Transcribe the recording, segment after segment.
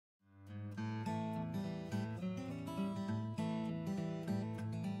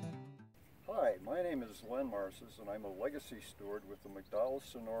Hi, my name is Len Marces, and I'm a legacy steward with the McDowell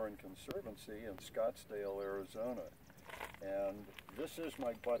Sonoran Conservancy in Scottsdale, Arizona. And this is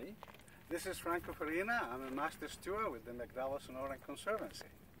my buddy. This is Franco Farina. I'm a master steward with the McDowell Sonoran Conservancy.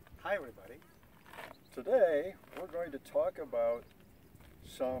 Hi, everybody. Today, we're going to talk about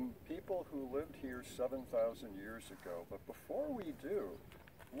some people who lived here 7,000 years ago. But before we do,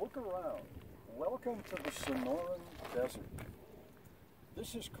 look around. Welcome to the Sonoran Desert.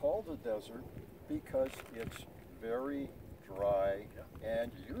 This is called a desert because it's very dry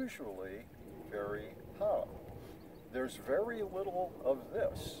and usually very hot. There's very little of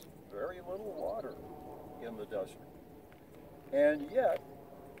this, very little water in the desert. And yet,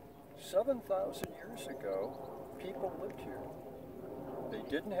 7,000 years ago, people lived here. They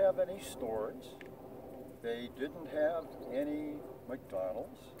didn't have any stores. They didn't have any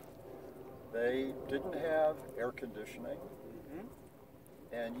McDonald's. They didn't have air conditioning.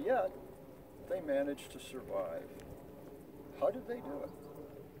 And yet, they managed to survive. How did they do it?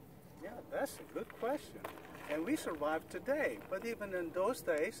 Yeah, that's a good question. And we survive today. But even in those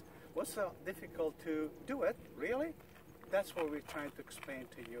days, what's so difficult to do it, really? That's what we're trying to explain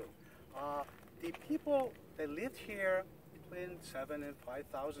to you. The people that lived here between 7,000 and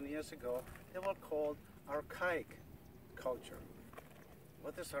 5,000 years ago, they were called Archaic culture.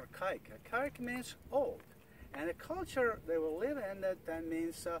 What is Archaic? Archaic means old. And the culture they will live in, that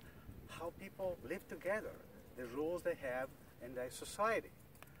means how people live together, the rules they have in their society.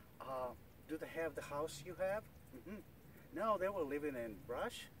 Do they have the house you have? No, they were living in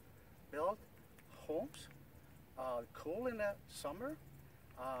brush, built homes, cool in the summer,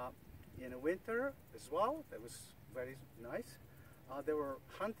 in the winter as well. That was very nice. They were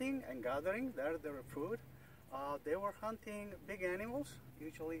hunting and gathering their food. They were hunting big animals,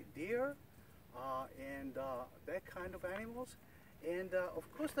 usually deer, and that kind of animals. And of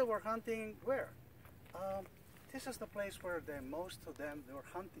course they were hunting where? This is the place where most of them they were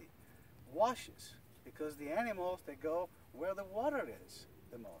hunting. Washes, because the animals, they go where the water is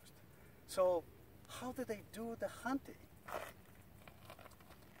the most. So how did they do the hunting?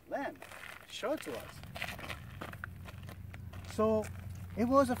 Len, show it to us. So it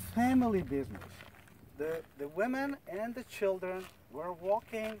was a family business. The women and the children were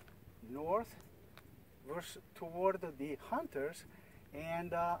walking north toward the hunters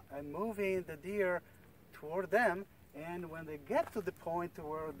and moving the deer toward them. And when they get to the point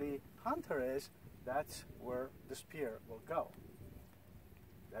where the hunter is, that's where the spear will go.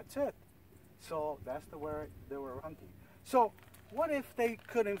 That's it. So that's where they were hunting. So what if they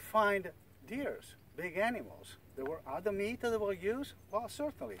couldn't find deers, big animals? There were other meat that they will use? Well,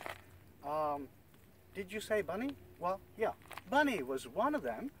 certainly. Did you say bunny? Well, yeah. Bunny was one of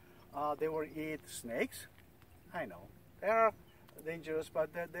them. They will eat snakes. I know. They're dangerous, but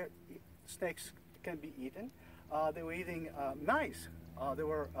snakes can be eaten. They were eating mice. There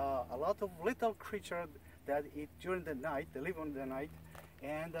were a lot of little creatures that eat during the night. They live on the night.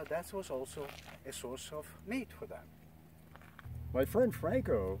 And that was also a source of meat for them. My friend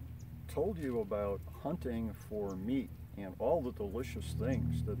Franco told you about hunting for meat and all the delicious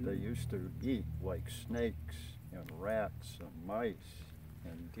things that they used to eat, like snakes and rats and mice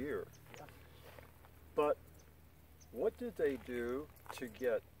and deer. Yeah. But what did they do to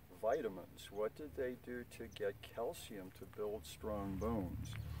get vitamins? What did they do to get calcium to build strong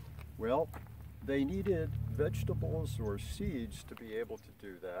bones? Well, they needed vegetables or seeds to be able to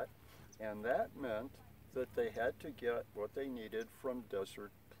do that, and that meant that they had to get what they needed from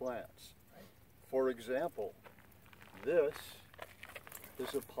desert plants. For example, this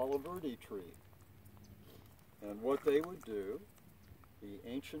is a Palo Verde tree. And what they would do, the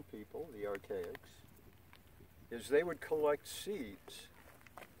ancient people, the Archaics, is they would collect seeds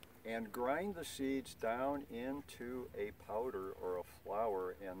and grind the seeds down into a powder or a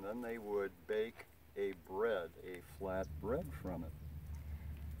flour, and then they would bake a bread, a flat bread from it.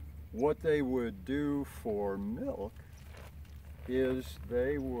 What they would do for milk is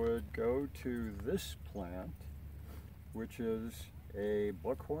they would go to this plant, which is a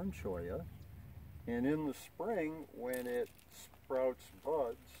buckhorn cholla, and in the spring when it sprouts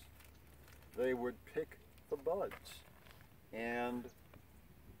buds, they would pick the buds. And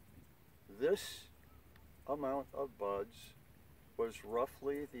this amount of buds was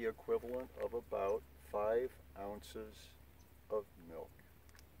roughly the equivalent of about 5 ounces of milk.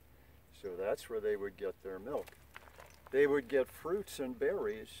 So that's where they would get their milk. They would get fruits and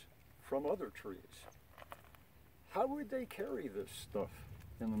berries from other trees. How would they carry this stuff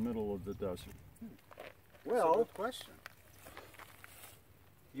in the middle of the desert? Well, that's a good question.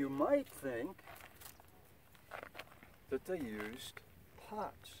 You might think that they used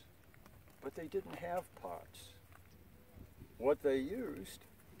pots. but they didn't have pots. What they used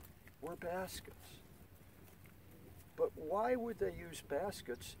were baskets. But why would they use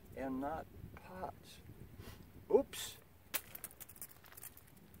baskets and not pots? Oops!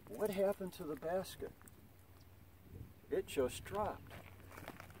 What happened to the basket? It just dropped.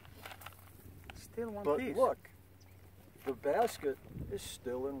 Still one But piece. look, the basket is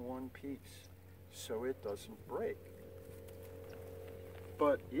still in one piece, so it doesn't break.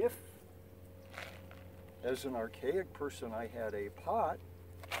 But if, as an archaic person, I had a pot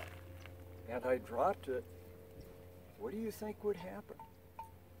and I dropped it, what do you think would happen?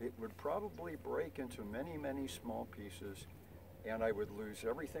 It would probably break into many, many small pieces, and I would lose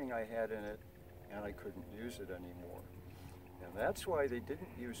everything I had in it, and I couldn't use it anymore. And that's why they didn't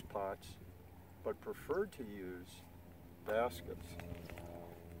use pots, but preferred to use baskets.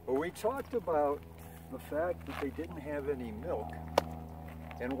 But we talked about the fact that they didn't have any milk.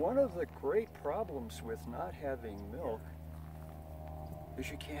 And one of the great problems with not having milk is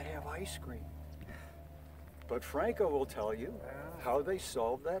you can't have ice cream. But Franco will tell you how they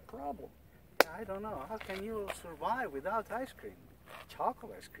solved that problem. I don't know. How can you survive without ice cream?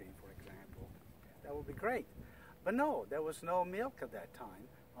 Chocolate ice cream, for example. That would be great. But no, there was no milk at that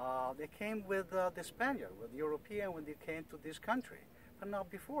time. They came with the Spaniard, with the European, when they came to this country, but not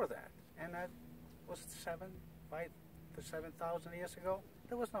before that. And that was 5,000 to 7,000 years ago.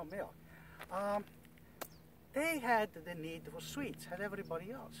 There was no milk. They had the need for sweets, had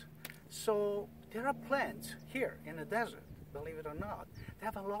everybody else. So there are plants here in the desert, believe it or not. They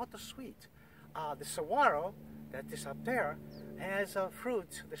have a lot of sweets. The saguaro that is up there has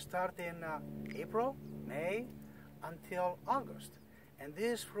fruits that start in April, May, until August. And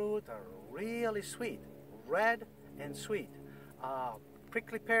these fruits are really sweet, red and sweet.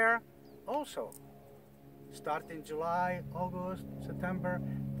 Prickly pear also start in July, August, September.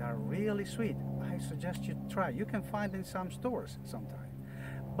 They're really sweet. I suggest you try. You can find in some stores sometime.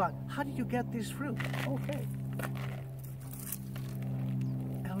 But how do you get this fruit? Okay.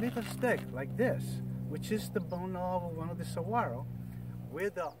 A little stick like this, which is the bone of one of the saguaro,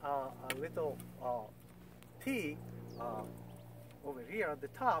 with a little T over here at the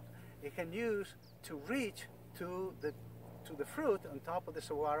top, it can use to reach to the fruit on top of the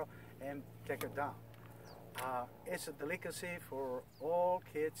saguaro and take it down. It's a delicacy for all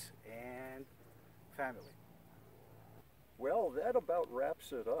kids and family. Well, that about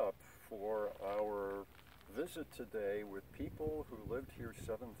wraps it up for our visit today with people who lived here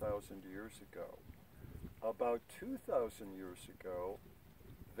 7,000 years ago. About 2,000 years ago,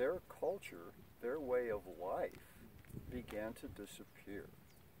 their culture, their way of life, began to disappear.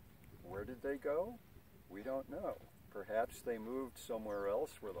 Where did they go? We don't know. Perhaps they moved somewhere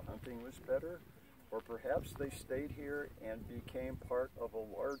else where the hunting was better, or perhaps they stayed here and became part of a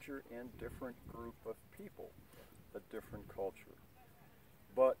larger and different group of people, a different culture.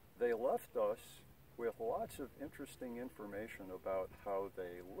 But they left us with lots of interesting information about how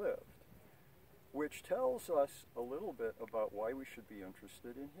they lived, which tells us a little bit about why we should be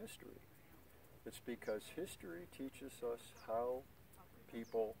interested in history. It's because history teaches us how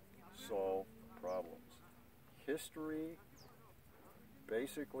people solve problems. History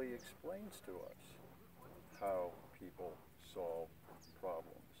basically explains to us how people solve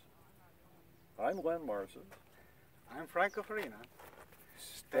problems. I'm Len Marza. I'm Franco Farina.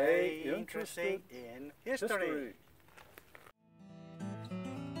 Stay interested in history.